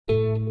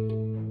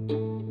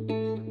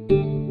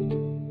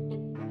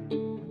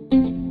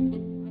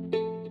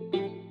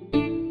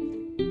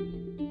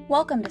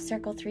Welcome to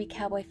Circle 3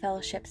 Cowboy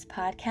Fellowship's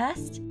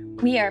podcast.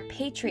 We are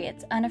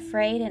patriots,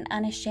 unafraid and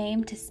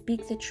unashamed to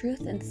speak the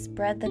truth and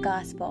spread the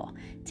gospel.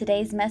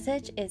 Today's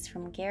message is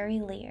from Gary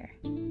Lear.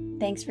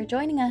 Thanks for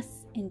joining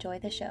us. Enjoy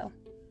the show.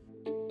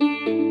 We've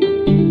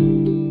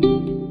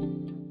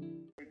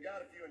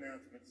got a few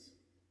announcements.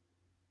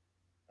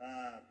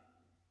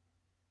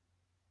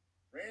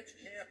 Ranch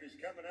Camp is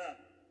coming up.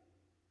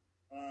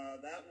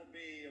 That will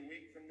be a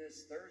week from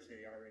this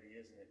Thursday already,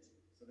 isn't it?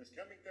 So this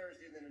coming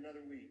Thursday, then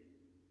another week.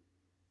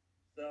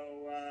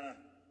 So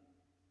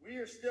we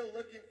are still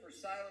looking for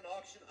silent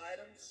auction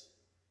items.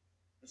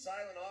 The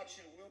silent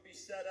auction will be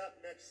set up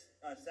next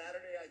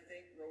Saturday, I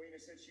think. Rowena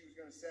said she was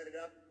going to set it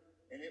up,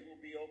 and it will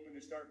be open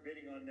to start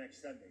bidding on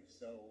next Sunday.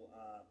 So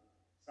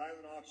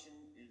silent auction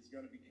is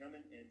going to be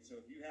coming, and so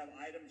if you have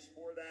items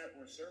for that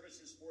or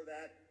services for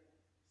that,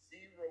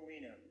 see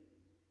Rowena.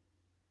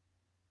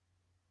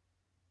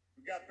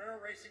 We've got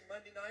barrel racing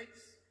Monday nights.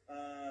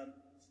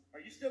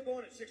 Are you still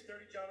going at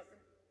 6:30, Jonathan?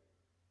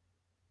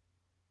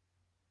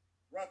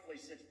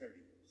 Roughly 6:30.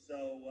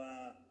 So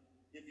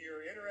if you're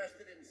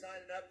interested in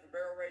signing up for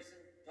barrel racing,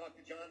 talk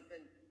to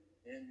Jonathan,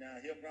 and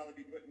he'll probably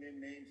be putting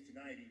in names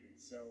tonight even.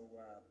 So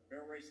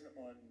barrel racing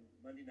on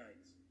Monday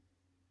nights.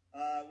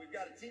 We've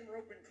got a team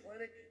roping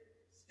clinic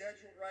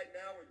scheduled right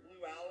now with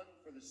Blue Allen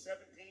for the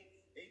 17th,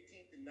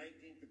 18th, and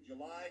 19th of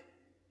July.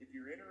 If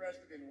you're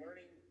interested in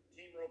learning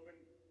team roping,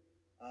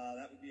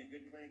 that would be a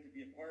good clinic to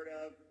be a part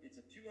of. It's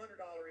a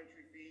 $200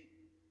 entry fee.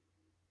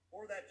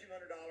 For that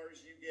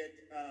 $200, you get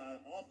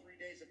all 3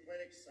 days of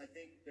clinics. I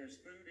think there's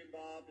food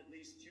involved, at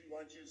least 2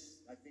 lunches,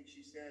 I think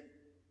she said.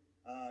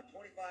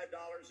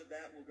 $25 of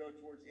that will go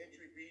towards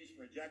entry fees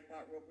for a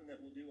jackpot roping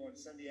that we'll do on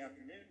Sunday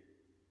afternoon,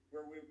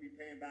 where we'll be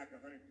paying back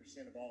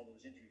 100% of all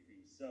those entry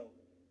fees. So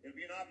it'll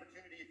be an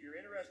opportunity, if you're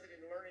interested in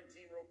learning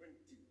team roping,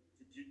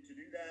 to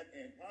do that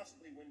and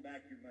possibly win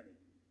back your money.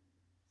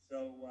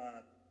 So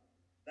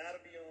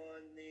that'll be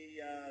on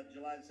the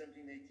July the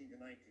 17th, 18th,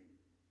 and 19th.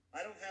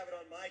 I don't have it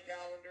on my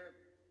calendar.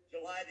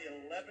 July the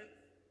 11th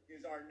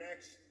is our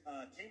next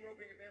team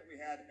roping event.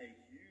 We had a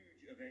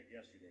huge event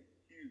yesterday,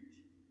 huge.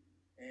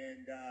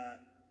 And,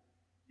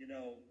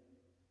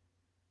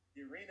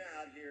 the arena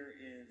out here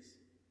is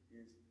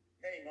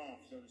paying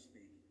off, so to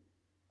speak.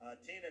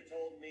 Tina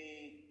told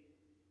me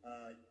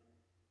a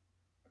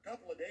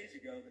couple of days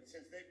ago that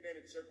since they've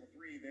been at Circle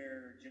 3,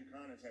 their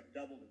gymkhanas have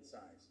doubled in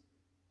size.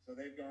 So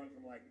they've gone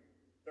from like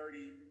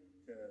 30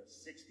 to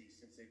 60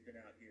 since they've been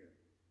out here.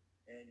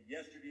 And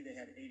yesterday they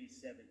had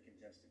 87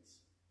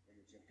 contestants in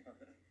the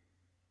gymkhana.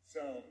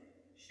 So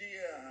she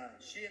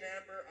and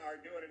Amber are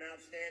doing an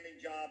outstanding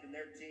job in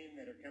their team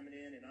that are coming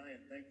in, and I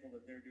am thankful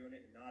that they're doing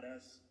it and not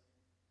us.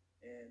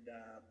 And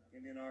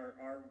then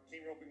our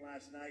team roping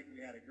last night,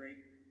 we had a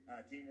great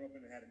team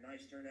roping that had a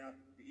nice turnout.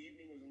 The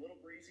evening was a little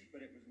breezy,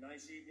 but it was a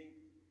nice evening.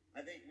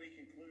 I think we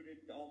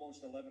concluded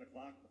almost 11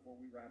 o'clock before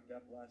we wrapped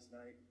up last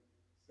night.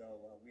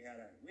 So we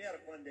had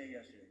a fun day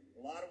yesterday.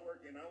 A lot of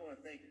work, and I want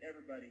to thank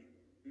everybody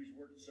who's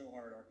worked so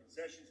hard. Our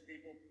concessions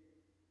people,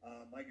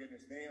 my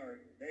goodness, they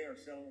are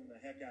selling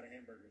the heck out of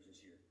hamburgers this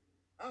year.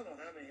 I don't know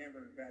how many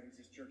hamburger patties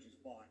this church has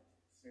bought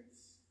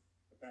since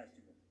the past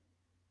 2 months.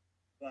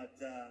 But,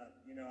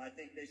 I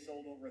think they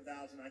sold over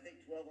 1,000. I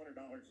think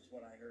 $1,200 is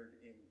what I heard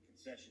in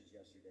concessions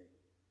yesterday.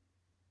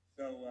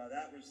 So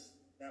that was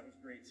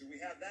great. So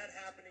we have that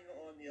happening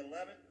on the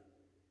 11th.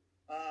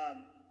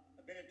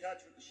 I've been in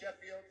touch with the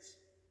Sheffields.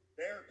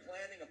 They're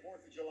planning a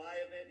 4th of July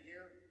event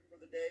here for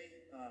the day.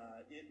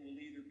 It will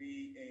either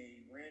be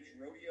a ranch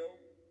rodeo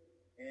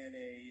and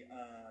a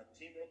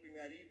team roping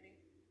that evening,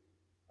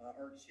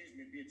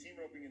 it'd be a team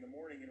roping in the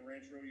morning and a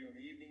ranch rodeo in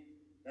the evening.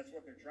 That's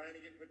what they're trying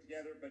to get put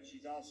together, but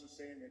she's also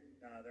saying that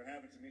they're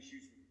having some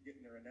issues with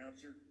getting their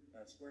announcer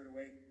squared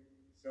away.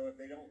 So if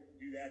they don't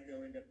do that,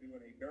 they'll end up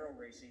doing a barrel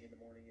racing in the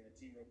morning and a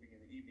team roping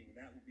in the evening, and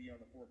that will be on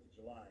the 4th of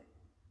July.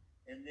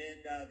 And then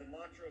the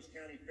Montrose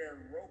County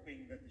Fair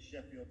roping that the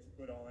Sheffields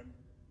put on,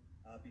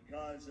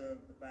 because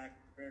of the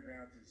fact that the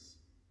fairgrounds is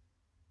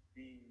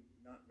being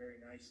not very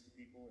nice to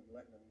people and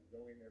letting them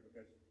go in there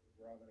because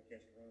we're all going to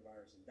catch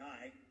coronavirus and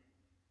die,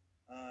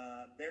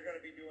 they're going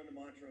to be doing the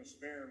Montrose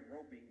Fair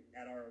roping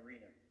at our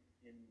arena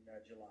in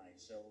July.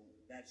 So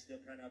that's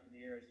still kind of up in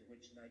the air as to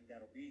which night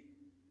that'll be.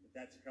 But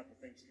that's a couple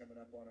things coming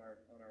up on our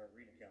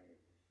arena calendar.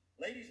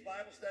 Ladies'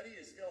 Bible study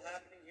is still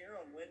happening here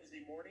on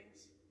Wednesday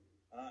mornings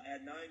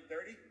at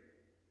 9:30.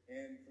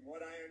 And from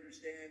what I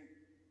understand,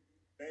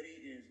 Betty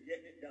is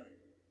getting it done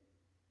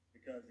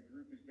because the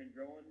group has been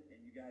growing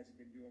and you guys have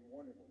been doing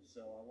wonderful. So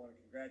I want to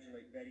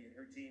congratulate Betty and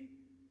her team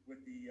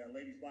with the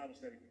Ladies Bible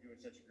Study for doing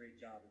such a great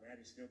job, and that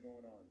is still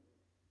going on.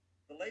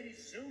 The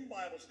Ladies Zoom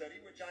Bible Study,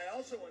 which I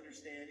also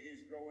understand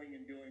is growing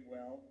and doing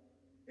well,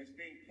 is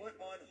being put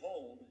on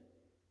hold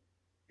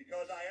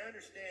because I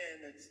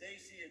understand that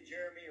Stacy and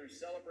Jeremy are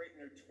celebrating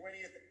their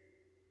 20th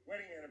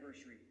wedding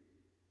anniversary.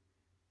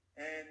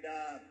 And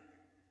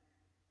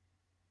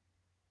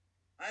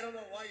I don't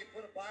know why you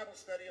put a Bible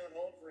study on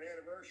hold for an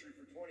anniversary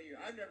for 20 years.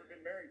 I've never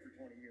been married for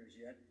 20 years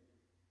yet.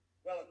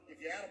 Well, if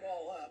you add them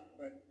all up,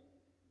 but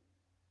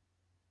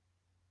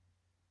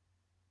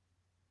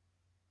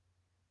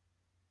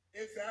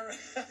Is that right?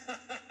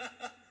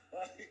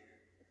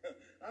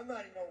 I'm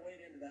not even going to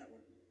wade into that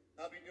one.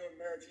 I'll be doing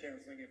marriage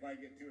counseling if I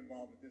get too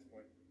involved at this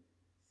point.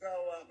 So,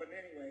 but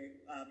anyway,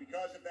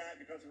 because of that,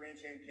 because of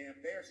Ranch Hand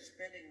Camp, they are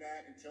suspending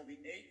that until the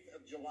 8th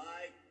of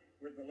July,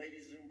 where the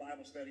ladies' Zoom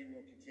Bible study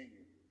will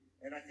continue.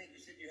 And I think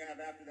you said you have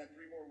after that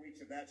 3 more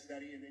weeks of that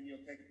study, and then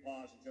you'll take a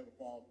pause until the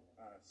fall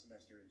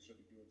semester, and she'll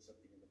be doing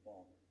something in the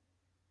fall.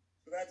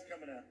 So that's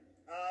coming up.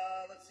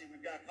 Let's see,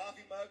 we've got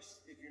coffee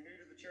mugs. If you're new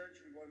to the church,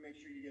 we want to make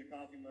sure you get a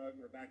coffee mug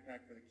or a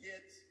backpack for the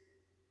kids.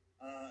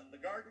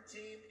 The garden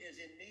team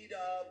is in need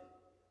of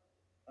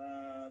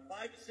 5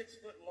 to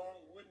 6 foot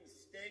long wooden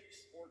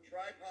stakes or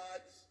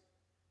tripods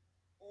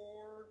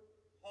or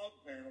hog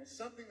panels,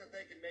 something that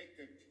they can make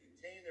to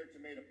contain their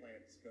tomato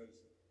plants, because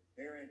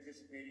they're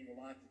anticipating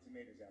lots of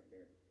tomatoes out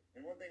there.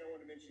 And one thing I want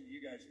to mention to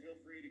you guys, feel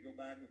free to go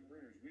back with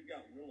pruners. We've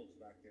got willows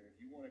back there. If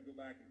you want to go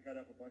back and cut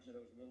up a bunch of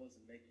those willows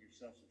and make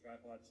yourself some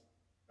tripods,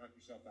 knock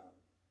yourself out.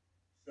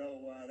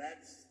 So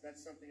that's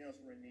something else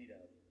we're in need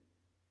of.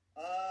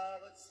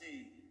 Let's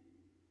see.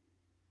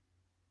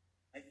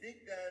 I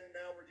think then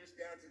now we're just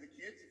down to the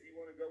kids. If you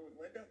want to go with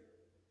Linda,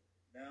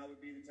 now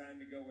would be the time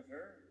to go with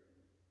her.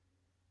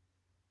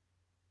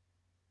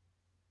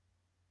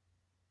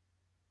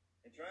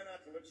 And try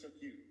not to look so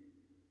cute.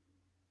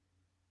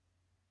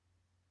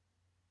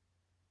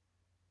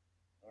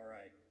 All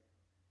right.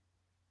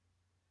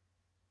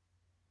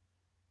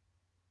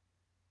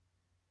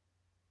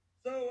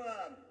 So,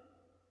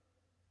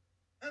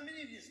 how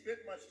many of you spent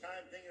much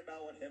time thinking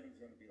about what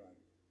heaven's going to be like?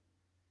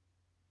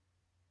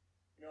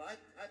 You know, I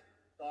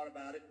thought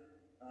about it.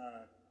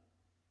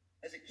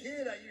 As a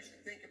kid, I used to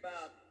think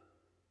about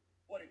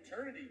what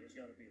eternity was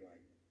going to be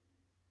like.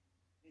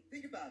 You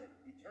think about it,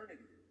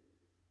 eternity.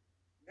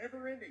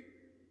 Never ending.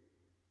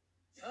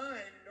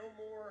 Time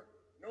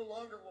no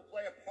longer will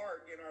play a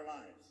part in our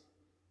lives.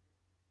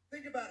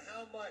 Think about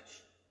how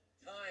much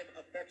time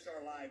affects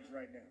our lives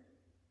right now.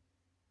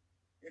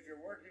 If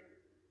you're working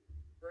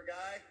for a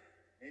guy,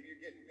 maybe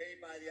you're getting paid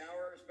by the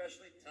hour,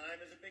 especially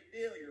time is a big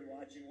deal. You're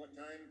watching what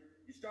time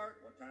you start,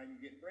 what time you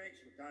get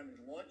breaks, what time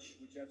is lunch,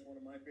 which that's one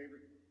of my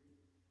favorite.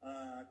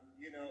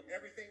 You know,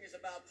 everything is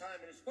about time.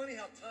 And it's funny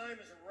how time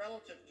is a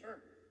relative term.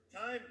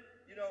 Time,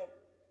 you know,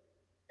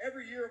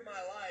 every year of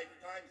my life,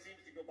 time seems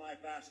to go by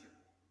faster.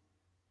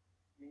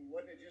 I mean,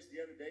 wasn't it just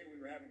the other day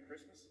we were having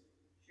Christmas?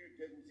 Shoot, it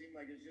didn't seem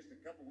like it was just a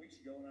couple weeks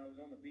ago when I was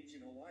on the beach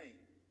in Hawaii.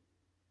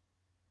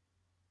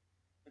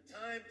 But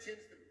time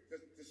tends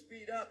to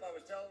speed up. I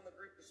was telling the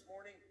group this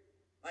morning,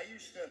 I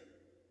used to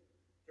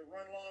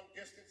run long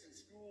distance in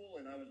school,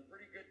 and I was a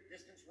pretty good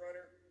distance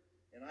runner,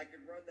 and I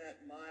could run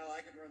that mile.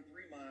 I could run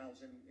 3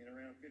 miles in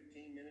around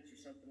 15 minutes or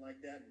something like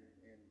that,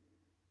 and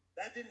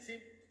that didn't seem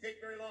to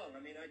take very long.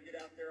 I mean, I'd get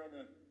out there on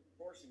the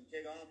course and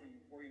take off, and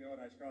before you know it,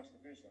 I was crossing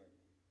the finish line.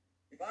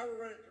 If I were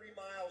running 3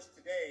 miles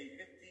today,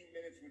 15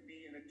 minutes would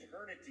be an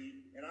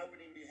eternity, and I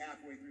wouldn't even be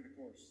halfway through the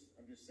course.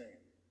 I'm just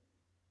saying.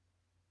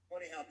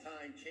 Funny how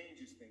time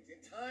changes things.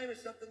 And time is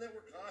something that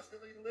we're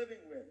constantly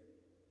living with.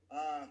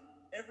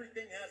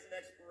 Everything has an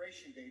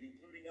expiration date,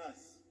 including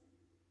us.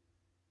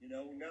 You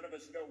know, none of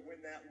us know when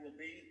that will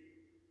be,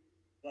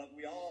 but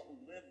we all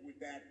live with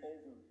that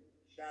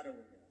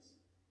overshadowing us.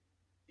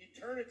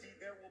 Eternity,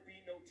 there will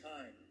be no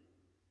time.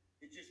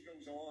 It just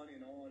goes on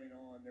and on and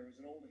on. There was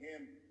an old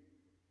hymn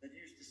that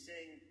used to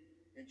sing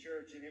in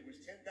church, and it was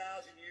 10,000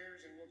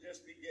 years and we'll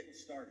just be getting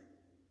started.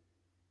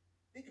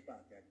 Think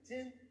about that.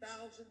 10,000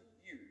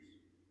 years.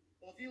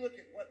 Well, if you look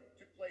at what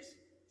took place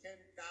 10,000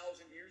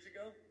 years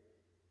ago,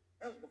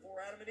 that was before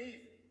Adam and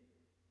Eve.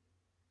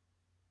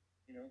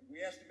 You know,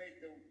 we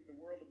estimate the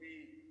world to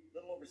be a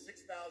little over 6,000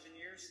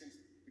 years since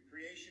the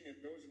creation,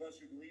 if those of us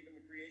who believe in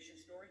the creation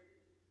story.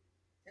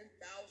 10,000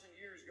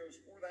 years goes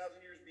 4,000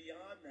 years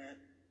beyond that,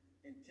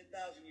 and 10,000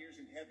 years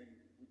in heaven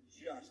would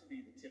just be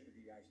the tip of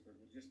the iceberg.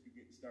 We'll just be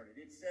getting started.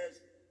 It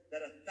says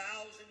that 1,000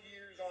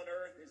 years on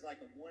earth is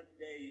like a 1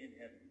 day in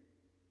heaven.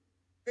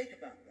 Think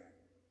about that.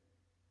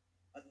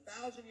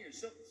 1,000 years.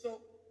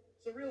 So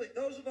really,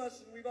 those of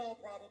us, and we've all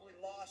probably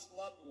lost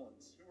loved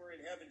ones who are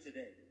in heaven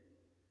today.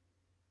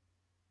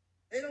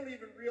 They don't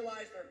even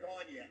realize they're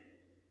gone yet.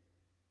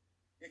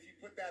 If you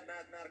put that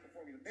mathematical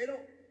formula,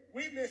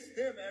 we miss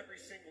them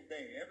every single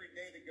day, every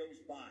day that goes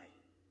by.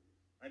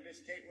 I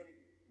miss Caitlin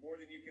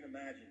more than you can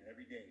imagine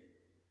every day.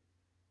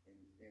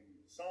 And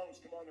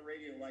songs come on the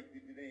radio like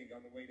today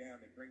on the way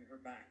down that bring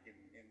her back, and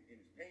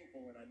it's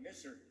painful, and I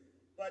miss her.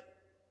 But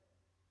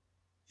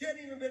she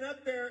hadn't even been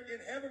up there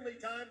in heavenly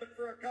time, but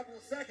for a couple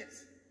of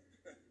seconds.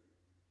 A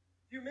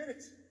few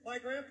minutes. My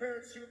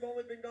grandparents, who have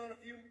only been gone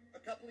a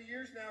couple of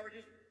years now,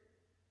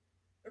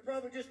 they're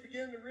probably just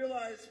beginning to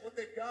realize what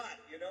they've got,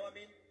 you know? I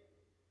mean,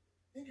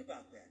 think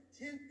about that.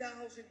 10,000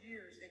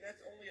 years, and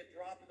that's only a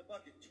drop in the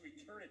bucket to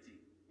eternity,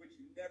 which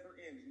never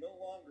ends. No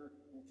longer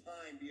will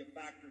time be a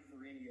factor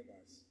for any of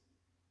us.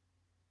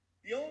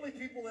 The only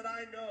people that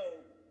I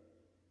know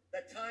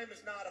that time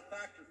is not a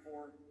factor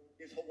for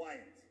is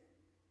Hawaiians.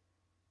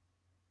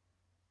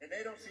 And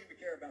they don't seem to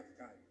care about the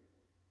time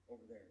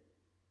over there.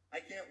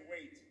 I can't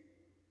wait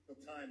till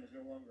time is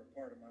no longer a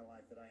part of my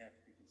life that I have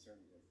to be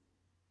concerned with.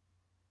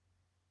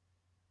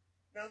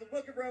 Now, the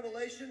book of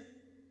Revelation,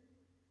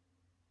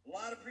 a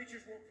lot of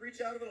preachers won't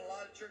preach out of it. A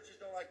lot of churches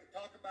don't like to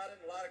talk about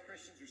it. And a lot of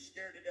Christians are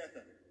scared to death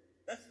of it.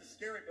 That's the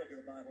scary book of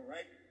the Bible,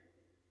 right?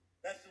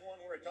 That's the one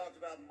where it talks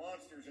about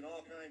monsters and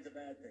all kinds of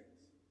bad things.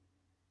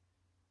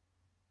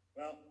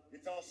 Well,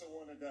 it's also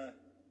one of the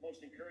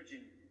most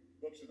encouraging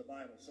books of the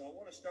Bible. So I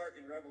want to start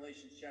in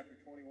Revelation chapter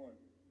 21.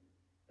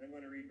 And I'm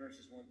going to read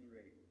verses 1 through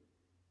 8.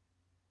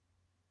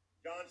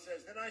 John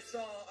says, "Then I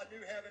saw a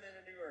new heaven and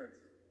a new earth.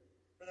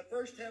 For the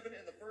first heaven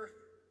and the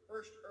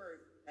first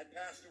earth had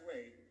passed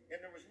away, and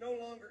there was no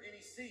longer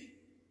any sea.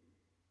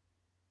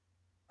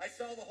 I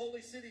saw the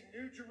holy city,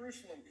 New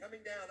Jerusalem, coming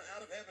down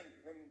out of heaven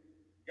from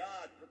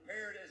God,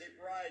 prepared as a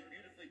bride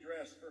beautifully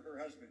dressed for her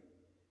husband.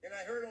 And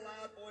I heard a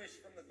loud voice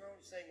from the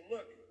throne saying,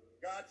 'Look,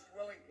 God's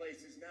dwelling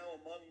place is now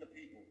among the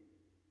people,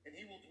 and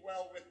he will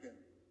dwell with them.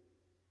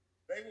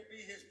 They will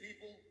be his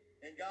people,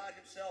 and God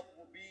himself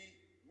will be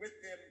with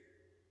them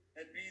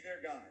and be their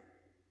God.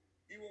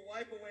 He will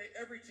wipe away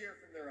every tear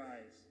from their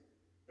eyes.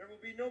 There will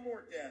be no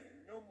more death,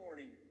 no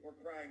mourning or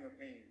crying or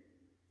pain,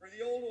 for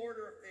the old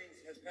order of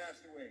things has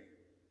passed away.'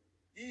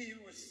 He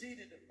who was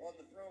seated on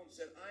the throne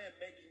said, 'I am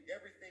making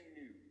everything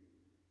new.'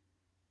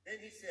 Then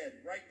he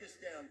said, 'Write this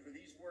down, for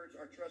these words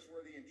are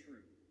trustworthy and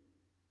true.'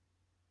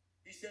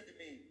 He said to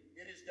me,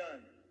 'It is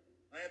done.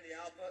 I am the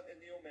Alpha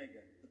and the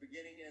Omega, the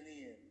beginning and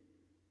the end.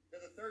 To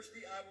the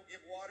thirsty I will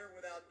give water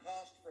without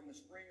cost from the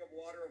spring of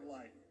water of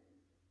life.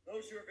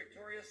 Those who are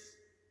victorious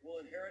will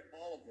inherit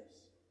all of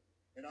this,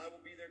 and I will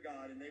be their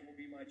God, and they will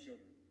be my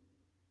children.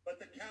 But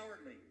the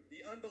cowardly,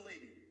 the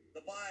unbelieving,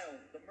 the vile,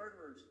 the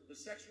murderers, the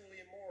sexually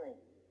immoral,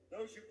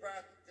 those who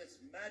practice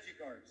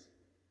magic arts,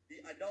 the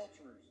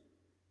adulterers,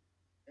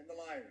 and the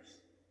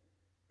liars,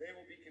 they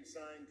will be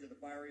consigned to the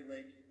fiery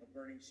lake of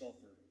burning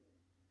sulfur.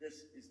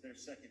 This is their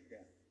second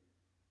death.'"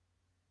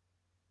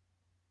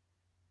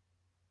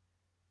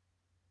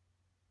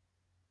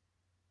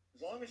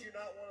 As long as you're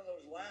not one of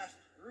those last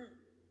group,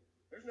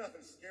 there's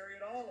nothing scary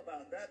at all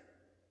about that,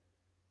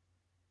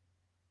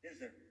 is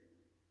there?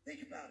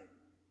 Think about it.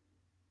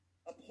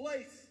 A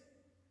place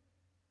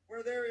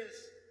where there is,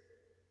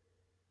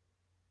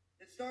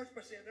 it starts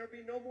by saying there'll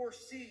be no more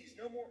seas,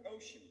 no more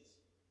oceans.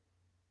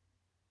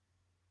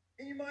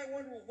 And you might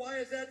wonder, well, why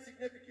is that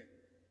significant?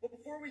 Well,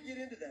 before we get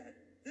into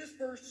that, this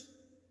verse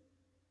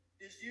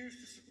is used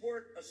to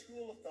support a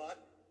school of thought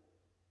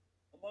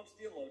amongst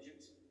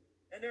theologians.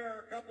 And there are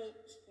a couple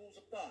schools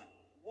of thought.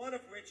 One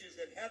of which is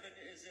that heaven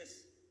is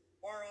this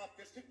far-off,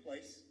 distant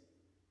place.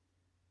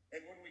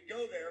 And when we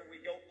go there, we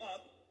go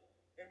up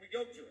and we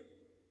go to it.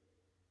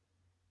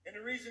 And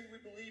the reason we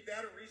believe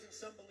that, or the reason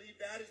some believe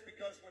that, is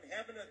because when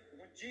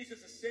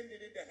Jesus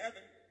ascended into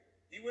heaven,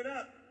 he went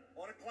up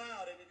on a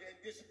cloud and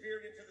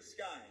disappeared into the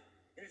sky.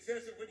 And it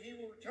says that when he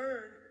will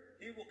return,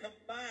 he will come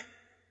back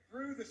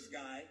through the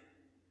sky,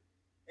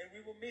 and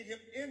we will meet him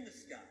in the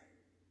sky.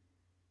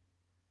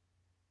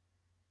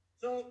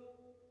 So,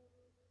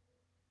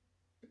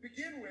 to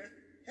begin with,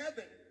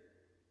 heaven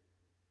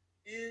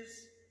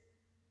is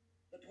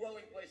the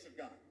dwelling place of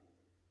God.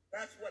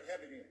 That's what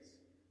heaven is.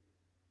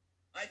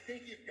 I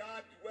think if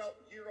God dwelt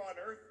here on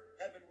earth,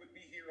 heaven would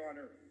be here on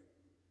earth.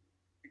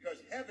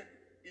 Because heaven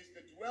is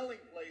the dwelling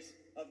place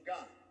of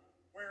God,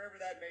 wherever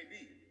that may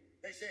be.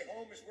 They say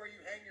home is where you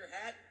hang your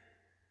hat.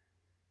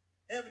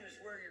 Heaven is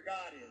where your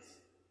God is.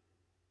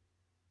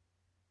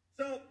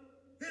 So,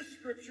 this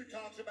scripture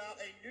talks about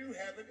a new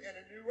heaven and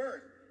a new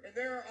earth. And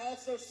there are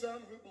also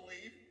some who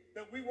believe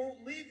that we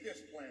won't leave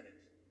this planet.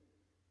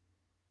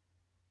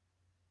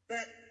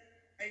 That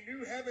a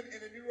new heaven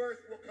and a new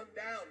earth will come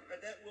down,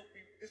 and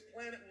this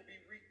planet will be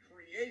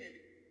recreated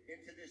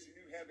into this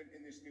new heaven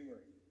and this new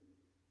earth.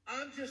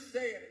 I'm just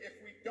saying,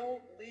 if we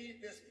don't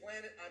leave this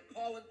planet, I'm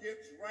calling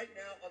dibs right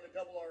now on the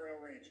Double RL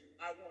Ranch.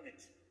 I want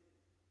it.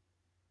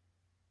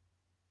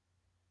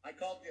 I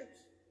call dibs.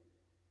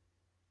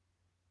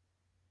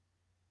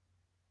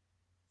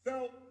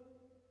 So,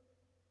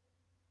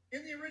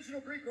 in the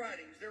original Greek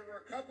writings, there were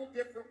a couple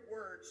different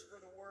words for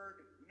the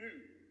word new,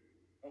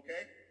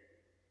 okay?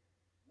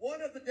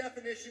 One of the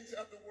definitions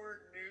of the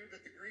word new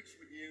that the Greeks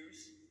would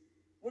use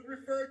would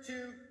refer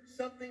to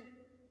something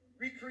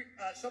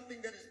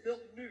that is built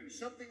new,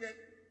 something that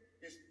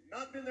has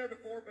not been there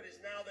before but is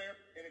now there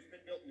and it's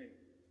been built new.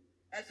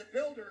 As a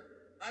builder,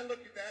 I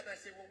look at that and I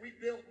say, well, we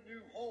build new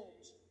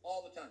homes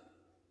all the time.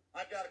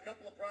 I've got a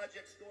couple of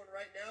projects going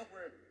right now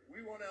where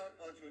we went out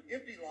onto an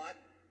empty lot,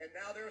 and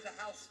now there's a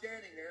house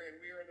standing there, and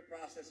we are in the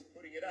process of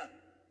putting it up.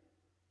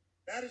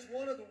 That is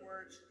one of the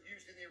words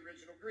used in the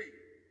original Greek.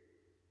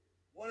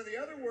 One of the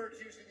other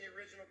words used in the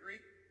original Greek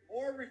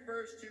more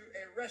refers to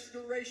a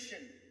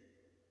restoration,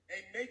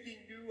 a making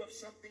new of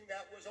something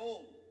that was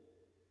old.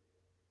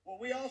 Well,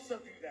 we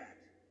also do that.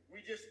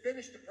 We just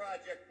finished a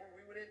project where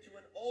we went into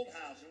an old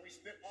house, and we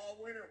spent all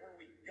winter where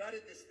we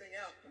gutted this thing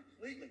out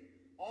completely.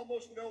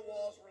 Almost no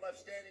walls were left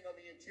standing on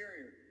the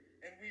interior.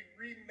 And we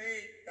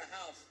remade the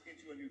house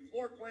into a new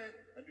floor plan,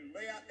 a new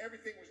layout.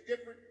 Everything was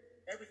different.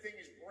 Everything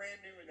is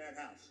brand new in that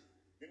house.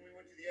 Then we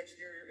went to the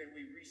exterior and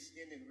we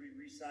re-skinned and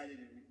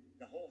re-sided, and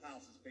the whole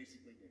house is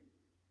basically new.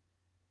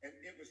 And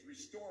it was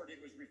restored,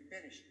 it was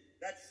refinished.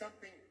 That's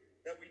something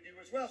that we do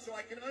as well. So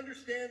I can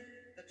understand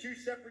the two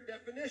separate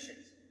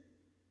definitions.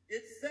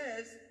 It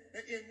says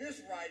that in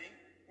this writing,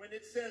 when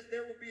it says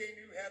there will be a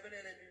new heaven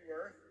and a new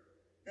earth,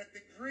 that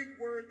the Greek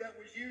word that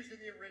was used in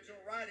the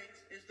original writings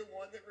is the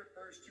one that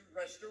refers to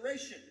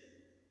restoration.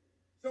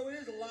 So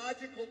it is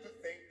logical to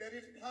think that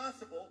it's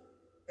possible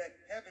that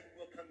heaven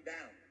will come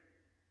down.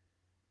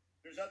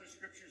 There's other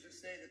scriptures that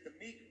say that the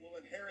meek will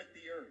inherit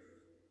the earth.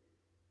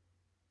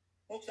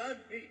 Folks, I'm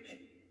meek.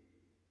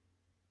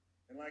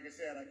 And like I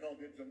said, I call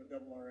dibs on the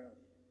double RL.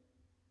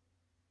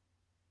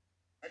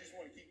 I just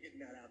want to keep getting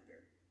that out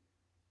there.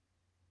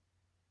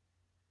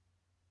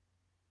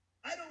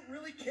 I don't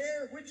really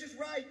care which is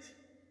right.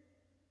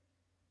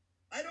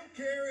 I don't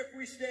care if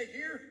we stay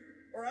here,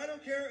 or I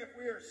don't care if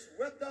we are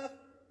swept off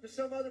to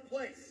some other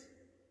place.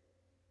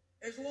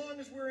 As long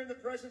as we're in the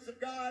presence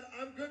of God,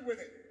 I'm good with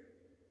it.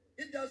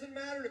 It doesn't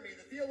matter to me.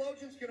 The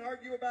theologians can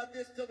argue about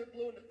this till they're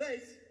blue in the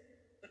face.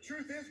 The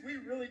truth is, we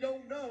really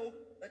don't know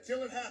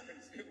until it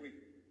happens, do we?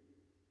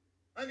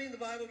 I mean, the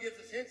Bible gives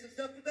us hints and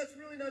stuff, but that's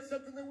really not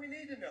something that we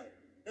need to know.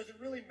 Does it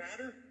really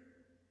matter?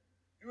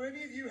 Do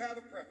any of you have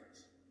a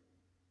preference?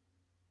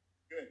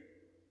 Good.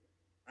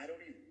 I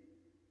don't either.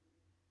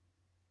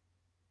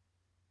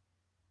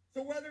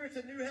 So whether it's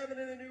a new heaven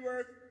and a new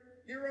earth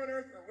here on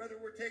earth, or whether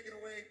we're taken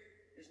away,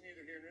 is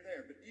neither here nor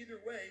there. But either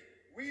way,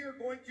 we are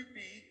going to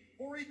be,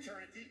 for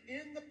eternity,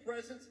 in the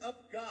presence of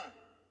God.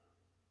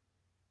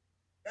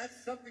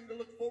 That's something to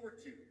look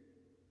forward to.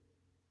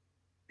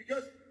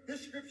 Because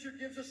this scripture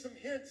gives us some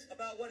hints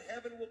about what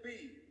heaven will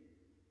be.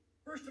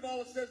 First of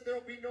all, it says there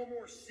will be no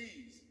more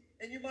seas.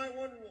 And you might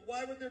wonder, well,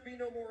 why would there be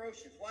no more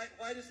oceans?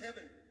 Why does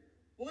heaven?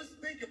 Well, let's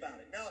think about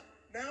it. Now,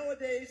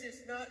 nowadays,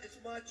 it's not as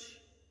much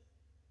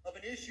of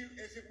an issue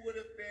as it would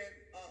have been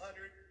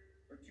 100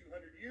 or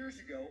 200 years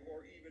ago,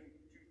 or even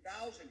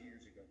 2,000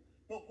 years ago.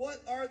 But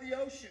what are the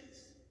oceans?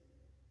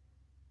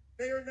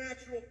 They are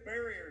natural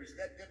barriers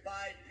that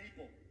divide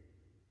people.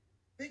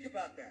 Think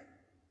about that.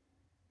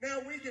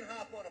 Now, we can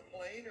hop on a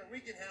plane, or we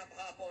can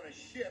hop on a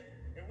ship,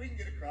 and we can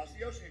get across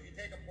the ocean. If you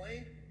take a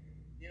plane,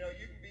 you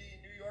can be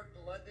in New York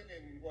to London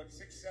in, 6-7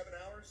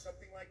 hours,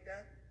 something like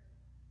that.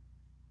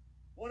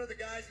 One of the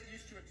guys that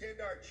used to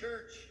attend our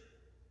church,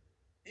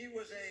 he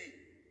was a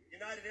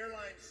United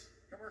Airlines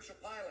commercial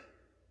pilot.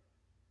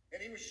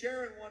 And he was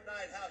sharing one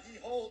night how he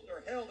held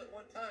at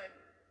one time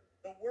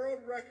the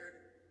world record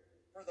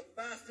for the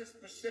fastest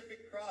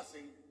Pacific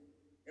crossing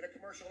in a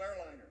commercial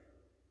airliner.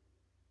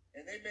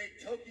 And they made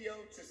Tokyo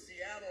to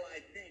Seattle, I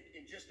think,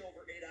 in just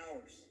over 8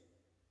 hours.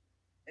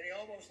 And he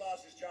almost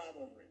lost his job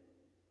over it.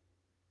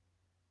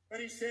 But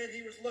he said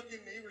he was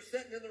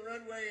sitting in the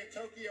runway in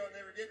Tokyo, and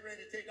they were getting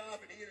ready to take off,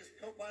 and he and his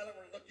co-pilot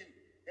were looking,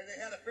 and they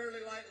had a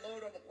fairly light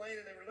load on the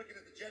plane, and they were looking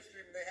at the jet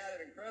stream, and they had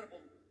an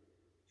incredible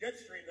jet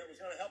stream that was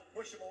going to help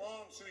push them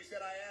along. So he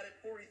said, I added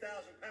 40,000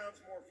 pounds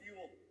more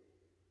fuel,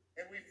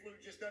 and we flew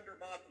just under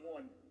Mach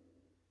 1.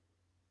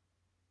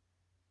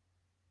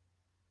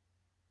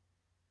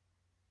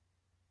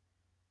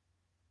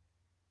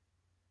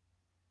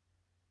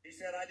 He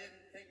said, I didn't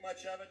think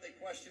much of it. They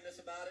questioned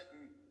us about it,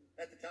 and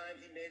at the time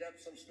he made up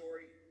some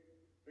story.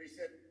 But he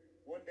said,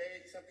 one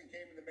day something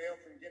came in the mail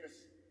from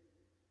Guinness,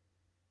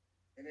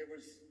 and it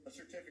was a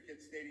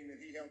certificate stating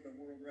that he held the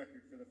world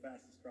record for the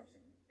fastest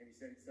crossing. And he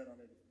said it sat on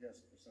his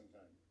desk for some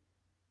time.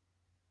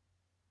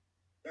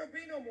 There'll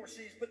be no more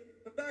seas, but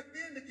back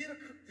then, to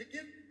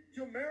get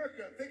to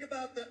America, think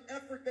about the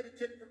effort that it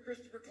took for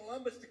Christopher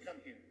Columbus to come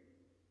here.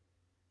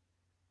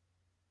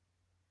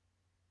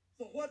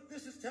 So what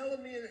this is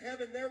telling me in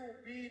heaven, there will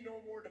be no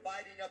more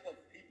dividing up of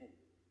people.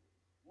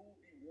 We will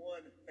be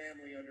one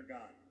family under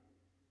God.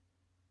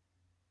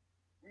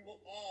 We will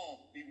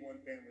all be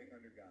one family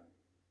under God.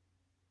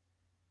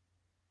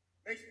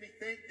 Makes me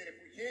think that if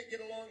we can't get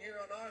along here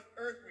on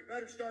earth, we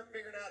better start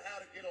figuring out how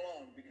to get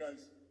along,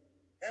 because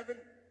heaven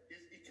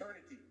is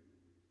eternity.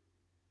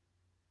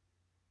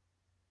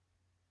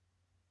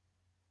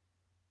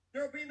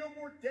 There will be no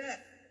more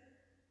death.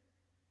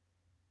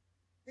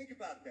 Think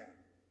about that.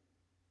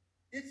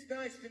 It's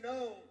nice to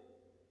know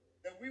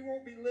that we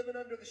won't be living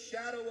under the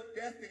shadow of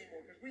death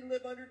anymore, because we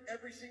live under it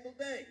every single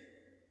day.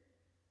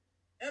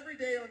 Every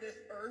day on this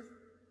earth,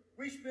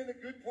 we spend a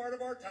good part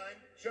of our time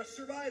just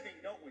surviving,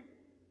 don't we?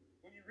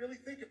 When you really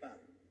think about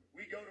it.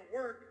 We go to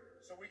work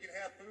so we can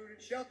have food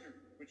and shelter,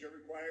 which are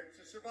required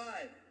to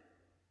survive.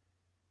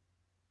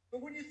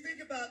 But when you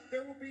think about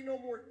there will be no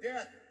more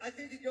death, I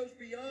think it goes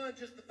beyond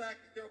just the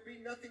fact that there will be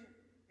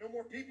no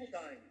more people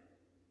dying.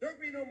 There will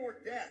be no more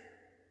death.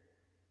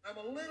 I'm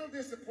a little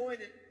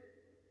disappointed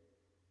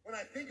when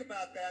I think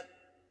about that,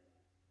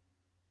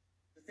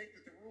 to think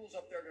that the rules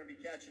up there are going to be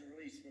catch and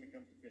release when it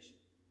comes to fishing.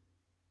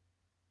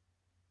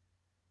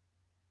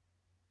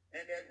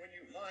 And that when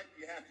you hunt,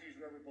 you have to use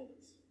rubber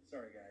bullets.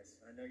 Sorry, guys.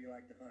 I know you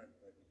like to hunt,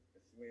 but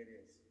that's the way it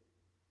is.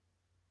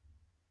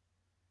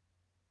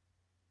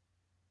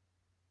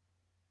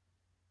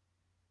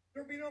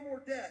 There'll be no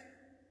more death.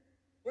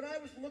 When I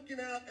was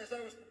looking out, as I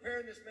was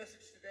preparing this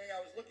message today,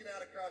 I was looking out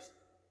across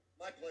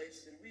my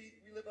place, and we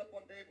live up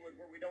on Davewood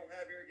where we don't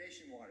have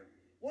irrigation water.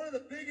 One of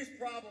the biggest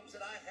problems that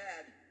I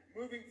had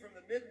moving from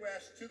the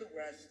Midwest to the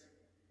West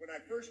when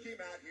I first came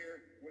out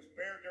here was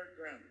bare dirt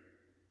ground.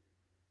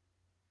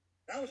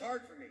 That was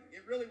hard for me.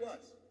 It really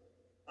was.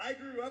 I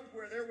grew up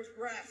where there was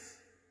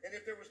grass, and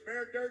if there was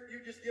bare dirt,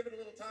 you just give it a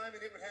little time and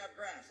it would have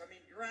grass. I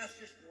mean, grass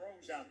just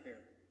grows out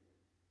there.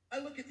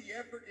 I look at the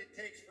effort it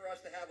takes for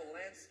us to have a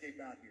landscape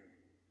out here.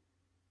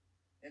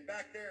 And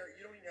back there,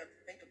 you don't even have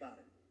to think about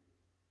it.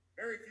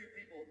 Very few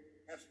people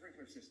have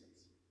sprinkler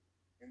systems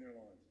in their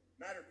lawns.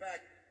 Matter of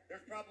fact,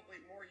 there's probably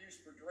more use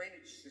for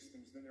drainage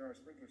systems than there are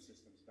sprinkler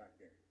systems back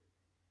there.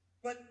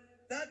 But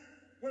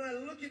when I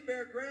look at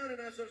bare ground,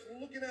 and as I was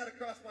looking out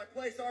across my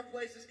place, our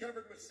place is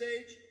covered with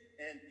sage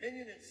and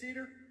pinyon and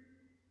cedar,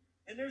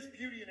 and there's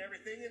beauty in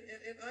everything,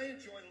 and I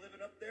enjoy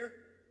living up there.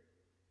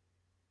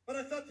 But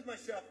I thought to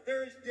myself,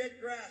 there is dead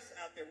grass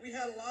out there. We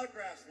had a lot of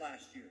grass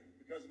last year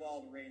because of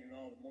all the rain and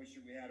all the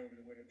moisture we had over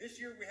the winter. This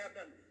year we have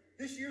none.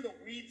 This year the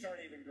weeds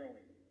aren't even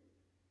growing.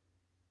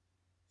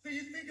 So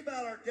you think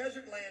about our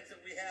desert lands that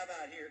we have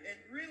out here, and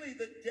really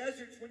the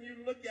deserts, when you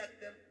look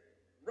at them,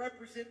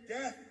 represent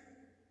death.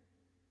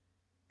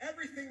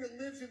 Everything that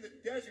lives in the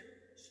desert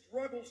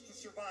struggles to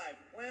survive.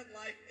 Plant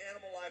life,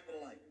 animal life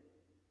alike.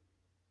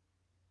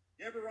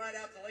 You ever ride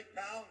out to Lake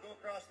Powell and go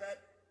across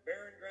that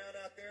barren ground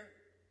out there?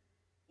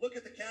 Look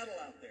at the cattle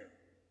out there.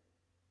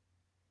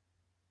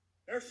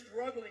 They're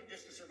struggling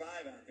just to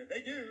survive out there.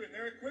 They do, and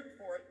they're equipped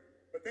for it,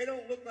 but they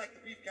don't look like the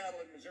beef cattle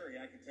in Missouri,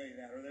 I can tell you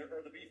that, or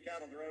the beef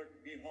cattle that are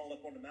being hauled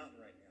up on the mountain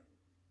right now.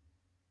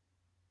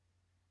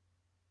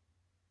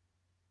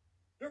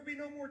 There'll be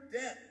no more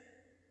death.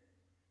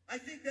 I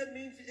think that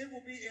means it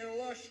will be a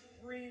lush,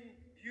 green,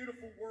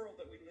 beautiful world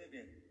that we live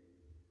in.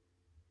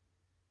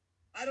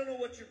 I don't know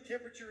what your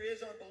temperature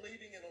is on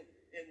believing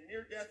in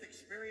near-death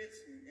experience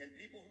and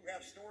people who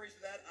have stories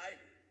of that.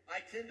 I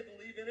tend to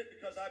believe in it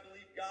because I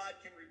believe God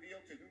can reveal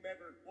to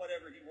whomever,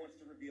 whatever he wants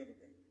to reveal to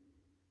them.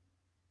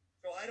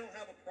 So I don't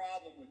have a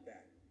problem with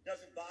that. It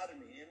doesn't bother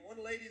me. And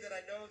one lady that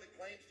I know that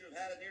claims to have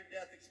had a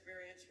near-death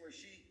experience where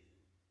she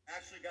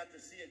actually got to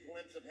see a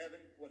glimpse of heaven,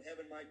 what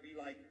heaven might be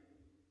like,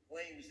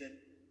 claims that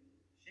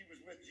she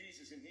was with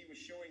Jesus and he was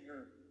showing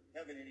her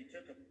heaven, and he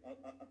took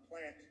a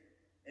plant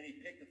and he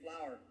picked a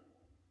flower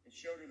and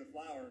showed her the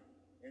flower,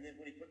 and then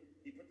when he put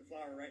the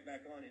flower right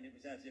back on, and it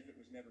was as if it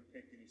was never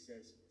picked, and he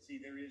says, see,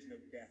 there is no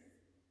death.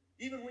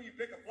 Even when you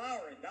pick a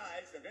flower, it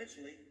dies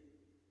eventually.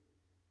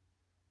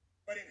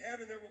 But in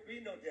heaven there will be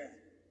no death,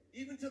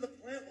 even to the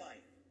plant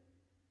life.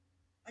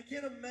 I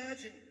can't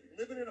imagine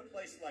living in a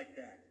place like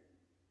that.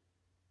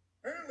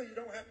 Apparently you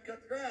don't have to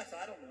cut the grass.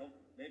 I don't know.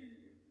 Maybe you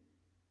do.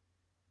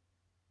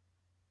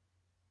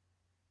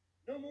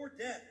 No more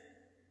death.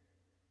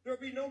 There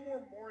will be no more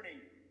mourning.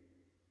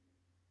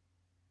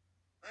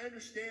 I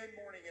understand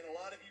mourning, and a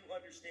lot of you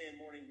understand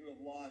mourning who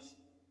have lost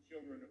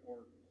children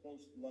or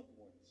close loved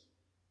ones.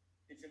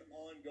 It's an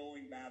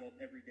ongoing battle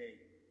every day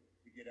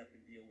to get up and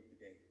deal with the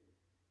day.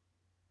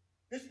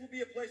 This will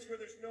be a place where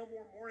there's no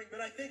more mourning, but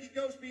I think it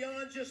goes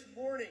beyond just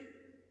mourning.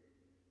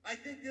 I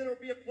think there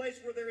will be a place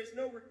where there is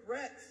no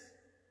regrets.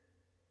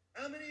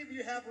 How many of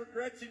you have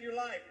regrets in your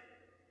life?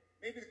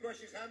 Maybe the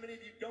question is, how many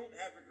of you don't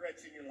have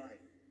regrets in your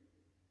life?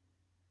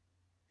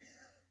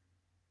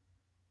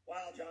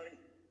 Wow, Johnny.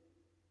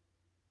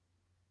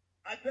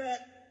 I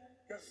bet,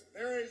 because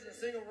there isn't a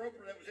single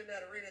roper that was in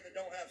that arena that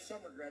don't have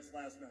some regrets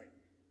last night.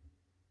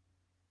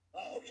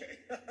 Oh, okay.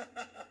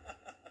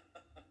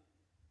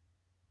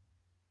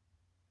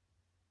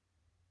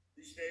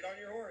 You stayed on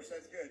your horse,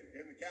 that's good.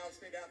 And the cow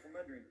stayed out from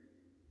under him.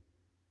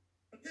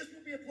 But this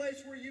will be a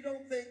place where you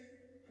don't think,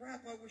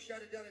 crap, I wish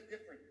I'd have done it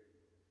different.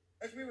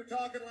 As we were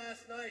talking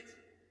last night,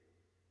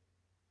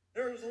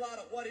 there was a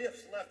lot of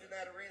what-ifs left in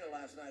that arena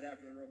last night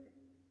after the roping.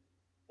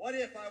 What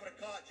if I would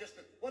have caught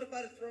what if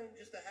I'd have thrown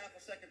just a half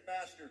a second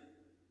faster?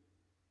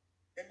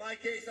 In my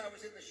case, I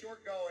was in the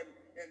short go,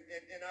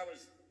 and I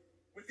was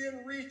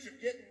within reach of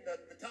getting the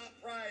top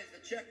prize,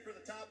 the check for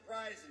the top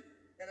prize.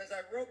 And as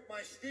I roped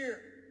my steer,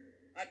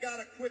 I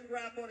got a quick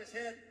wrap on his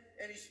head,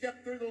 and he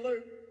stepped through the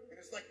loop. And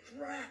it's like,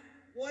 crap,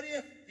 what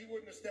if he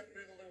wouldn't have stepped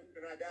through the loop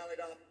and I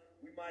dallied off?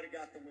 We might have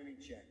got the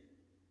winning check.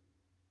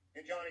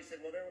 And Johnny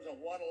said, well, there was a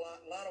lot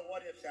of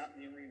what-ifs out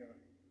in the arena.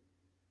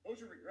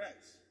 Those are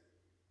regrets.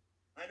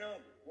 I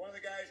know one of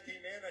the guys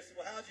came in, I said,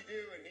 well, how'd you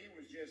do? And he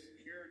was just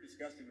pure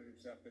disgusted with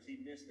himself because he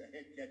missed a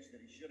head catch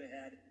that he should have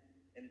had,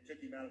 and it took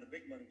him out of the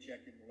big money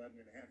check in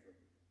 11.5 room.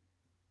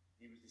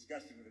 He was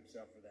disgusted with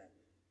himself for that.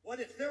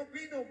 What if? There'll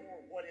be no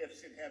more what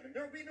ifs in heaven.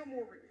 There'll be no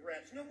more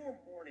regrets, no more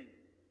mourning.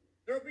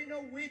 There'll be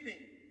no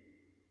weeping.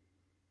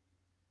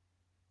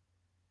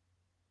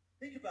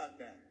 Think about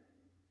that.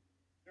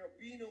 There'll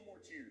be no more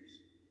tears.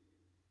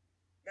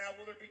 Now,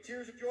 will there be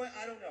tears of joy?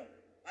 I don't know.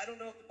 I don't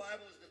know if the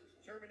Bible is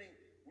determining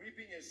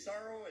weeping is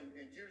sorrow and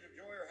tears of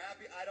joy are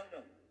happy. I don't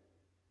know.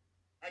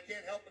 I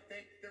can't help but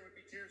think there would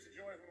be tears of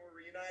joy when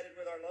we're reunited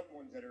with our loved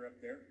ones that are up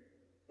there.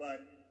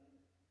 But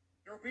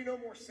There will be no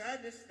more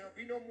sadness. There will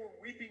be no more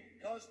weeping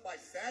caused by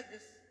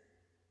sadness.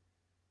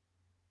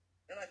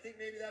 And I think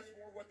maybe that's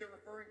more what they're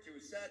referring to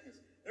is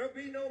sadness. There will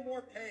be no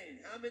more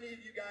pain. How many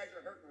of you guys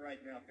are hurting right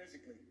now,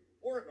 physically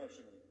or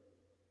emotionally?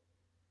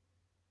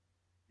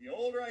 The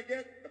older I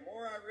get, the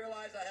more I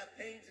realize I have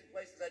pains in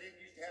places I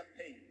didn't used to have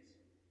pains.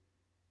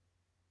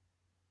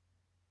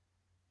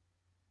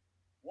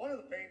 One of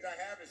the pains I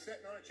have is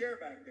sitting on a chair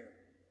back there.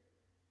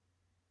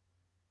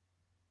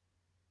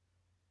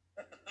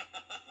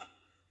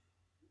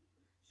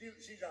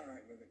 She's all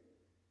right with it.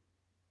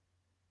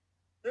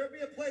 There'll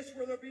be a place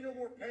where there'll be no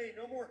more pain,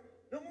 no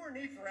more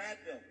need for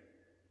Advil.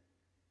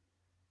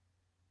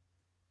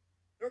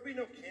 There'll be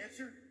no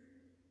cancer.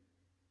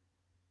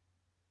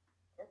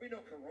 There'll be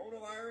no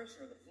coronavirus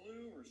or the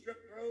flu or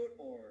strep throat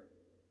or...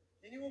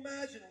 Can you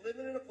imagine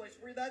living in a place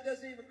where that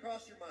doesn't even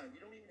cross your mind? You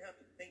don't even have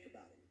to think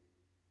about it.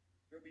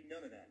 There'll be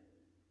none of that.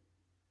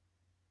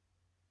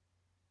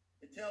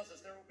 It tells us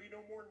there will be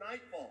no more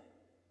nightfall.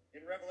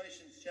 In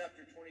Revelation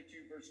chapter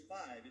 22, verse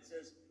 5, it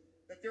says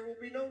that there will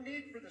be no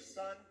need for the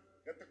sun,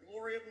 that the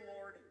glory of the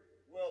Lord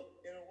will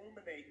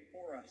illuminate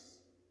for us.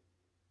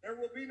 There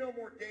will be no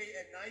more day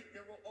and night.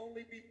 There will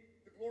only be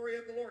the glory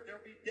of the Lord. There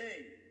will be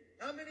day.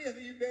 How many of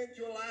you been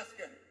to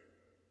Alaska?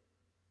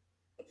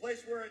 A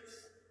place where it's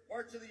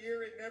parts of the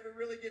year it never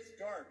really gets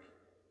dark.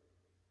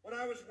 When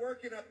I was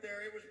working up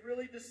there, it was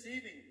really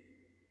deceiving.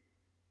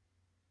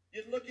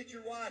 You'd look at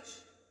your watch,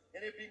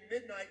 and it'd be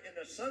midnight, and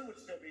the sun would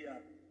still be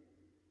up.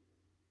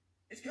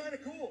 It's kind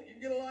of cool. You can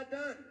get a lot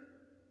done.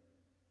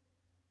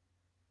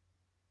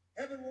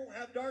 Heaven won't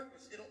have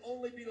darkness. It'll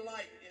only be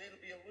light, and it'll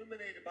be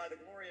illuminated by the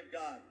glory of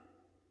God.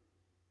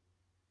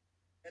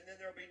 And then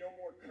there'll be no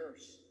more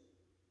curse.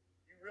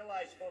 You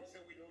realize, folks,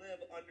 that we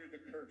live under the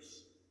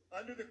curse.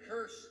 Under the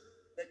curse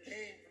that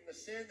came from the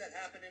sin that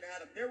happened in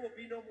Adam. There will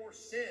be no more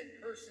sin.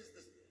 Curse is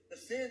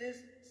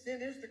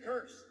sin is the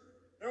curse.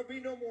 There'll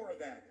be no more of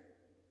that.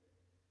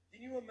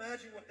 Can you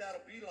imagine what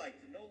that'll be like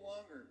to no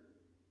longer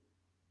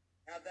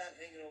have that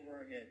hanging over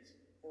our heads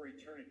for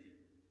eternity?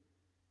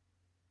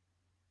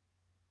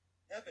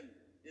 Heaven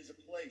is a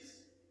place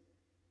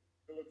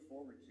to look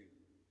forward to.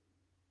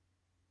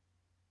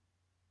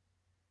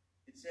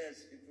 It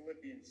says in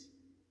Philippians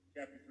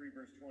chapter 3,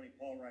 verse 20,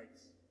 Paul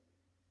writes,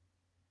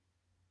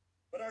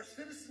 "But our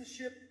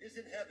citizenship is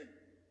in heaven,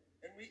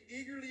 and we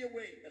eagerly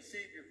await a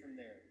Savior from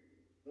there,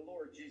 the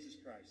Lord Jesus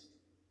Christ."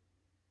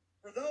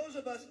 For those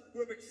of us who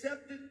have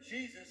accepted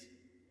Jesus,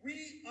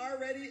 we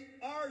already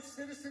are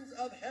citizens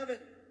of heaven.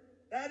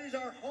 That is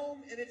our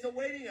home, and it's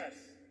awaiting us.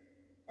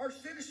 Our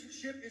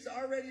citizenship is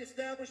already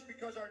established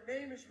because our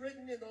name is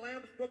written in the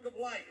Lamb's Book of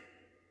Life.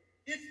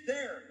 It's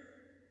there,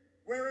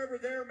 wherever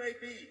there may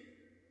be.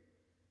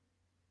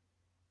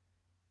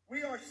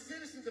 We are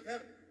citizens of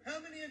heaven. How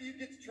many of you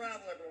get to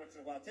travel every once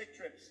in a while? Take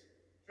trips.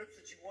 Trips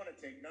that you want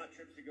to take, not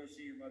trips to go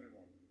see your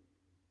mother-in-law.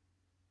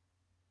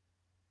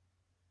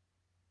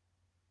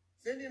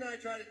 Cindy and I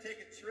try to take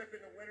a trip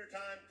in the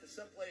wintertime to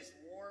someplace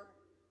warm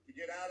to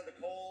get out of the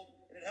cold,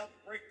 and it helps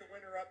break the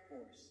winter up for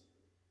us.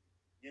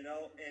 You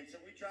know, and so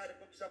we try to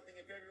book something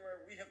in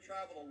February. We have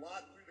traveled a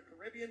lot through the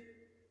Caribbean.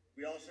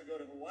 We also go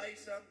to Hawaii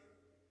some.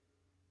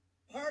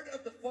 Part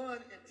of the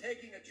fun in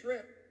taking a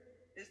trip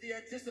is the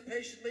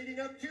anticipation leading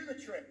up to the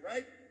trip,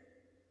 right?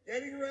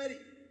 Getting ready,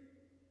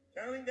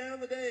 counting down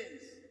the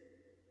days.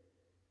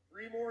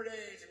 3 more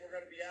days, and we're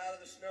going to be out of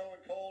the snow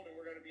and cold, and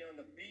we're going to be on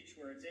the beach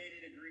where it's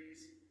 80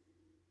 degrees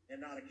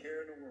and not a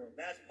care in the world.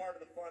 That's part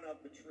of the fun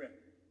of the trip.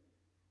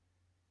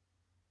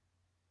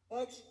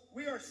 Folks,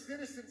 we are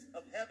citizens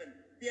of heaven.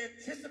 The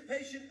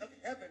anticipation of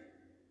heaven,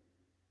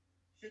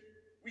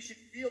 we should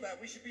feel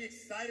that. We should be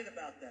excited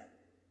about that.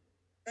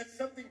 That's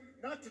something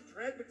not to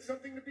dread, but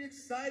something to be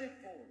excited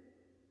for.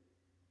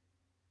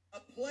 A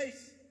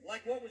place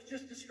like what was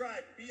just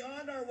described,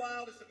 beyond our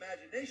wildest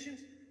imaginations,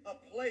 a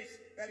place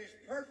that is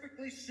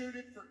perfectly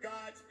suited for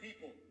God's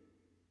people.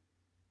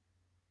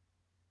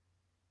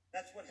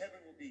 That's what heaven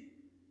will be,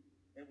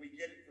 and we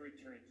get it for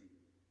eternity.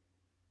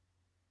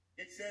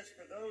 It says,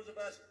 for those of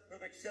us who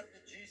have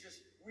accepted Jesus,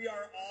 we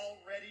are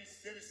already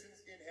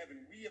citizens in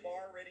heaven. We have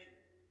already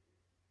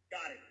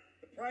got it.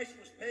 The price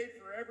was paid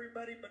for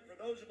everybody, but for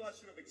those of us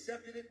who have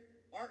accepted it,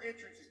 our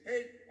entrance is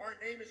paid. Our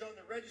name is on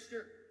the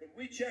register. When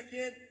we check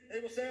in,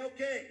 they will say,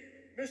 okay,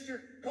 Mr.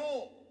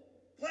 Cole,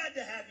 glad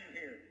to have you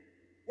here.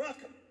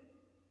 Welcome.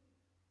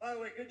 By the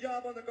way, good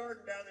job on the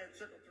garden down there in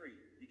Circle 3.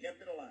 You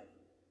kept it alive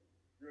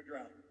through a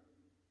drought.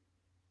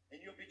 And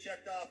you'll be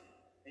checked off,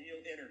 and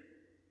you'll enter,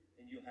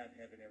 and you'll have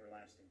heaven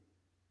everlasting.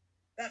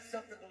 That's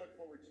something to look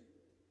forward to.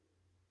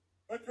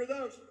 But for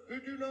those who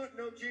do not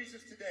know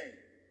Jesus today,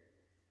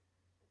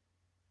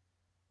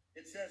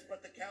 it says,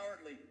 but the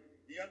cowardly,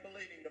 the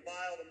unbelieving, the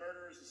vile, the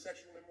murderers, the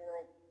sexually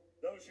immoral,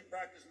 those who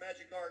practice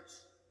magic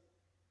arts,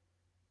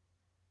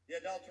 the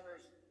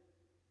idolaters,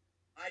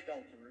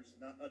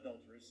 not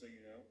adulterers, so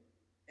you know,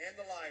 and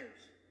the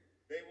liars,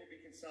 they will be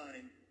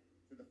consigned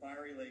to the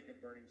fiery lake of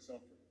burning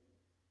sulfur.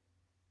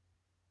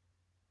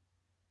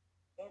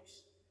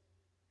 Folks,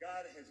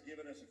 God has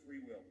given us a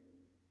free will.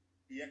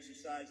 He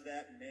exercised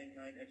that, and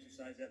mankind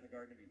exercised that in the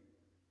Garden of Eden.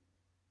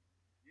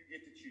 You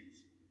get to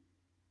choose.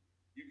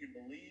 You can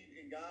believe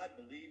in God,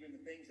 believe in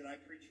the things that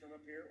I preach from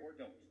up here, or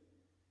don't.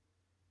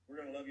 We're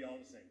going to love you all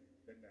the same.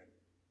 Doesn't matter.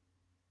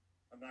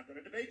 I'm not going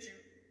to debate you,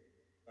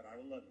 but I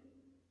will love you.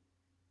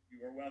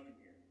 You are welcome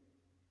here.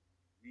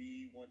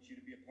 We want you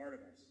to be a part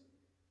of us.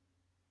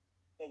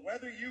 But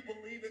whether you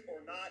believe it or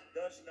not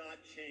does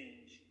not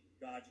change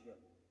God's will.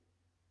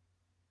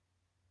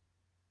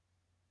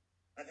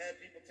 I've had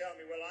people tell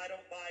me, well, I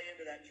don't buy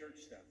into that church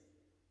stuff.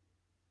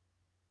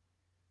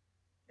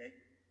 Okay?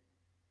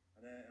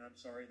 And I'm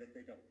sorry that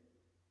they don't.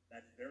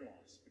 That's their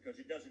loss, because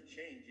it doesn't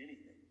change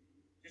anything.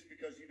 Just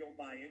because you don't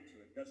buy into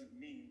it doesn't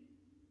mean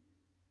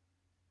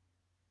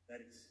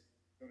that it's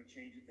going to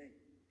change a thing.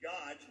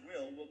 God's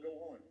will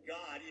go on.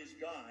 God is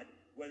God,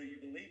 whether you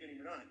believe in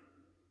him or not.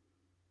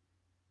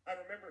 I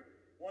remember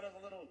one of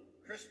the little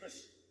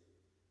Christmas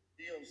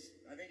deals,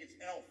 I think it's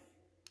Elf,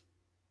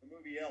 the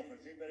movie Elf.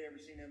 Has anybody ever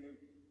seen that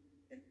movie?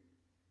 And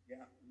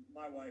yeah,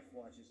 my wife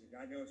watches it.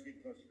 I know it's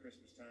getting close to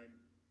Christmas time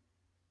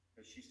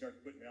because she starts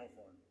putting Elf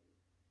on.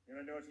 And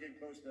I know it's getting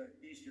close to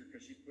Easter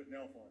because she's putting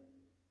Elf on.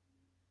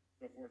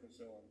 So forth and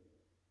so on.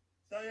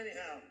 So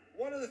anyhow,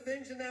 one of the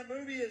things in that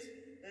movie is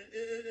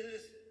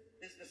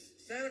the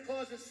Santa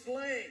Claus's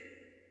sleigh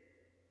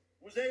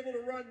was able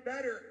to run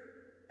better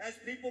as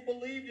people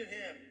believed in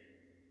him.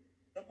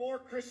 The more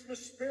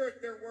Christmas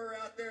spirit there were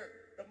out there,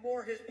 the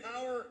more his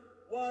power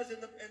was, and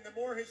the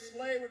more his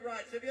sleigh would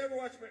ride. So if you ever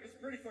watch it, it's a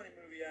pretty funny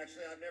movie,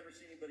 actually. I've never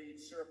seen anybody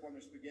eat syrup on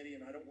their spaghetti,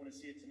 and I don't want to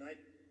see it tonight.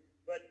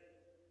 But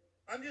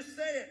I'm just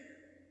saying,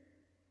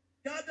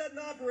 God doesn't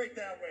operate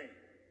that way.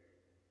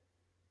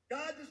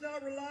 God does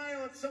not rely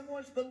on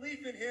someone's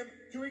belief in him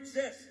to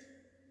exist.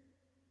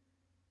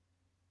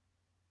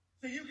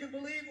 So you can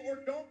believe or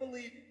don't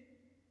believe.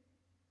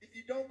 If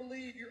you don't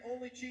believe, you're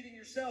only cheating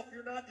yourself.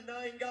 You're not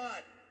denying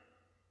God.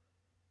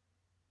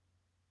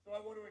 So I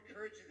want to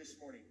encourage you this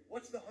morning.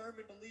 What's the harm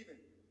in believing?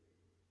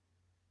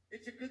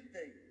 It's a good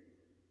thing.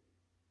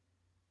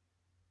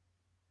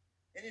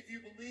 And if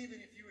you believe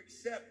and if you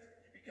accept,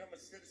 you become a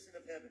citizen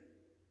of heaven.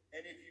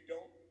 And if you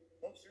don't,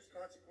 folks, there's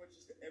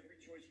consequences to every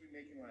choice we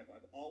make in life.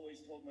 I've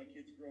always told my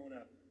kids growing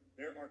up,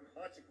 there are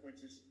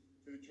consequences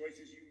to the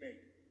choices you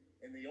make.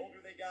 And the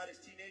older they got as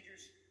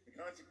teenagers, the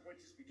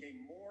consequences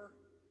became more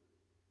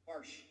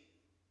harsh.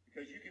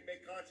 Because you can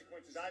make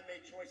consequences. I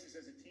made choices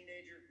as a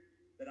teenager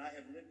that I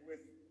have lived with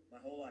my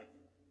whole life.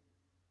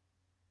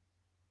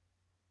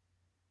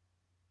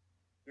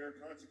 There are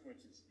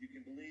consequences. You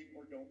can believe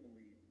or don't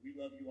believe. We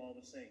love you all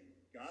the same.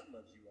 God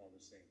loves you all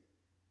the same.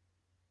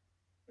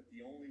 But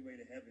the only way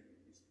to heaven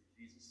is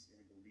Jesus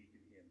and believe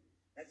in him.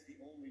 That's the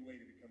only way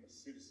to become a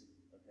citizen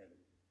of heaven.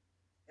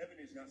 Heaven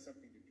is not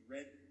something to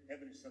dread.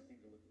 Heaven is something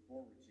to look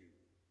forward to.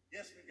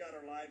 Yes, we've got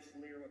our lives to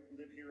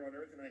live here on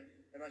earth, and I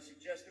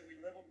suggest that we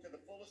live them to the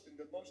fullest and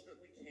the most that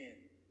we can.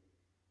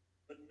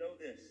 But know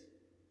this,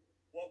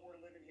 what we're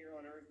living here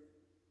on earth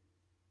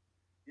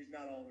is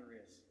not all there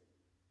is.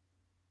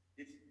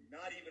 It's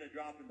not even a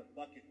drop in the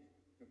bucket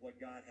of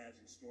what God has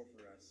in store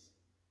for us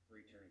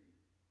for eternity.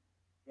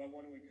 So I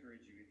want to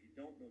encourage you, if you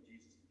don't know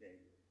Jesus today,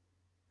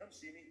 come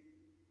see me.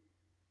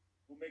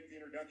 We'll make the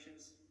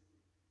introductions.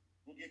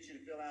 We'll get you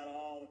to fill out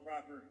all the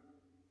proper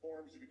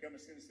forms to become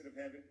a citizen of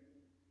heaven,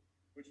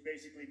 which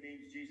basically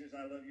means, Jesus,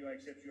 I love you, I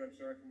accept you, I'm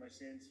sorry for my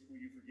sins, will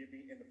you forgive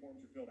me? And the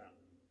forms are filled out.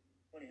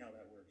 Funny how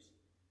that works.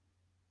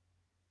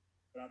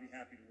 But I'll be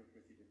happy to work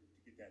with you to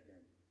get that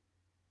done.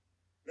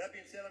 With that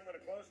being said, I'm going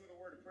to close with a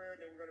word of prayer,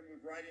 and then we're going to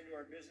move right into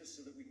our business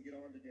so that we can get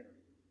on to dinner.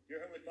 Dear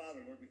Heavenly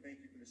Father, Lord, we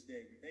thank you for this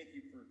day. We thank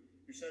you for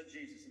your Son,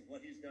 Jesus, and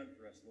what he's done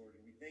for us, Lord.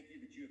 And we thank you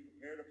that you have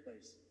prepared a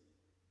place,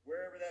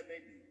 wherever that may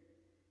be,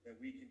 that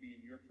we can be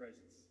in your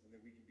presence, and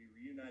that we can be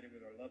reunited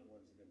with our loved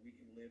ones, and that we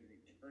can live in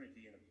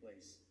eternity in a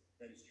place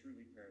that is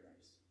truly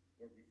paradise.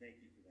 Lord, we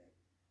thank you for that.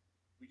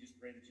 We just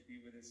pray that you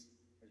be with us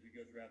as we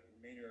go throughout the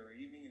remainder of our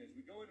evening. And as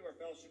we go into our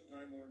fellowship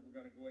time, Lord, we're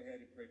going to go ahead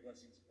and pray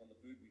blessings upon the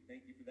food. We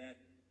thank you for that.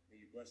 May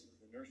you bless it to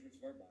the nourishment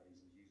of our bodies.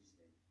 In Jesus'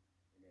 name,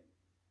 amen.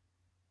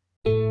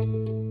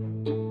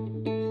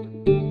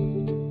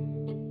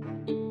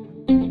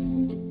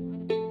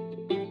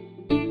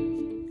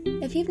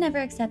 If you've never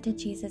accepted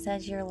Jesus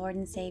as your Lord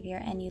and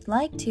Savior and you'd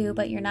like to,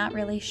 but you're not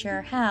really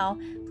sure how,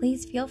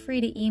 please feel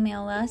free to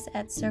email us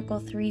at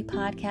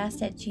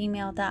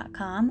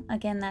circle3podcast@gmail.com.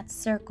 Again, that's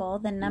circle,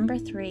 the number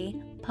 3,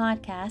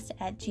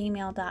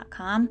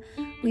 podcast@gmail.com.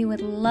 We would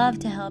love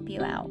to help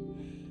you out.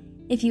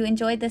 If you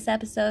enjoyed this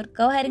episode,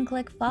 go ahead and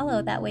click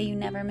follow. That way you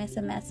never miss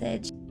a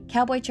message.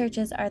 Cowboy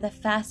churches are the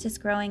fastest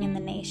growing in the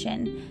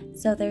nation,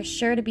 so there's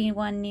sure to be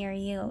one near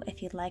you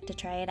if you'd like to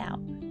try it out.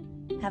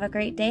 Have a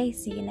great day.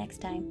 See you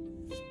next time.